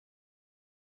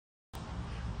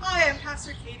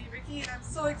Pastor Katie Ricky, and I'm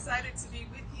so excited to be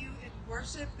with you in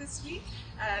worship this week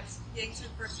at Yankton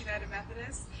First United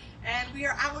Methodist. And we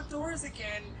are outdoors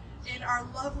again in our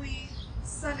lovely,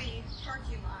 sunny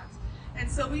parking lot. And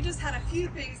so we just had a few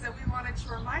things that we wanted to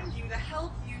remind you to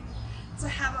help you to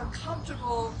have a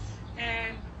comfortable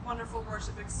and wonderful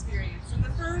worship experience. And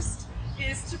the first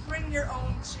is to bring your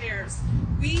own chairs.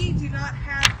 We do not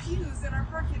have pews in our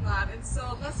parking lot, and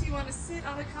so unless you want to sit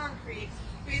on the concrete,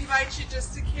 we invite you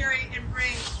just to carry and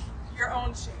bring your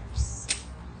own chairs.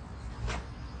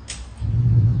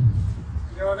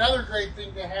 You know, another great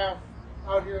thing to have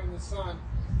out here in the sun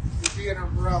would be an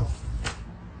umbrella.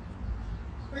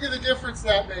 Look at the difference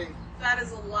that made. That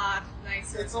is a lot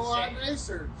nicer. It's a lot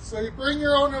nicer. So you bring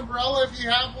your own umbrella if you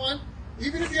have one.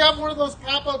 Even if you have one of those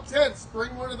pop-up tents,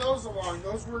 bring one of those along.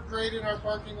 Those work great in our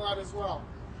parking lot as well.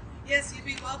 Yes, you'd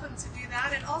be welcome to do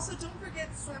that. And also don't forget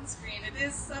sunscreen. It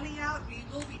is sunny out. We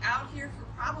will be out here for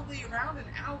probably around an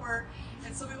hour.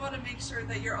 And so we want to make sure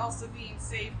that you're also being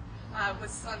safe with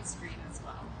sunscreen as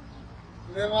well.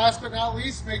 And then last but not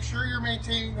least, make sure you're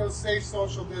maintaining those safe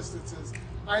social distances.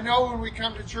 I know when we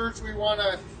come to church, we want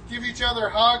to give each other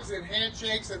hugs and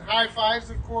handshakes and high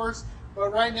fives, of course.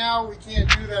 But right now, we can't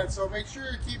do that. So make sure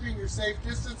you're keeping your safe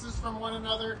distances from one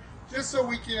another, just so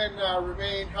we can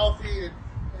remain healthy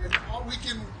and we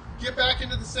can get back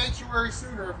into the sanctuary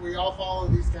sooner if we all follow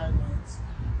these guidelines.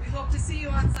 We hope to see you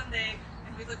on Sunday,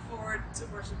 and we look forward to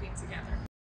worshiping together.